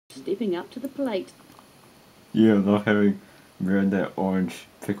stepping up to the plate. Yeah, not having Miranda orange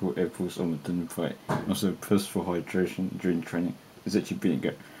pickled apples on the dinner plate. Also piss for hydration during training. It's actually being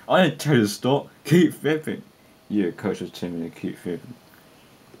good. I didn't tell you to stop. Keep fapping. Yeah, coach was telling me to keep fapping.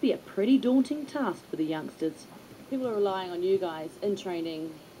 It'd be a pretty daunting task for the youngsters. People are relying on you guys in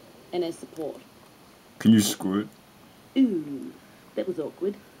training and as support. Can you screw it? Ooh, that was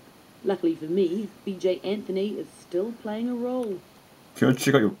awkward. Luckily for me, BJ Anthony is still playing a role. Can I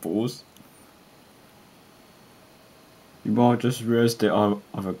check out your balls? You might just realize that I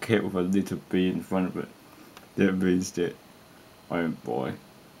have a cat with a little B in front of it. That means that I am boy.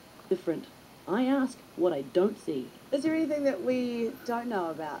 Different. I ask what I don't see. Is there anything that we don't know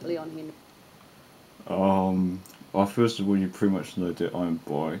about Leon Henry? Well, first of all, you pretty much know that I'm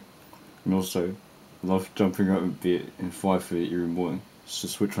boy. And also, I love jumping out of bed in 5:30 every morning just to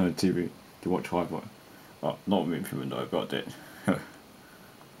switch on the TV to watch Hi-Fi. Not many people know about that.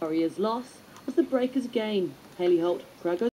 Warriors' loss was the Breakers' gain. Haley Holt, Crowd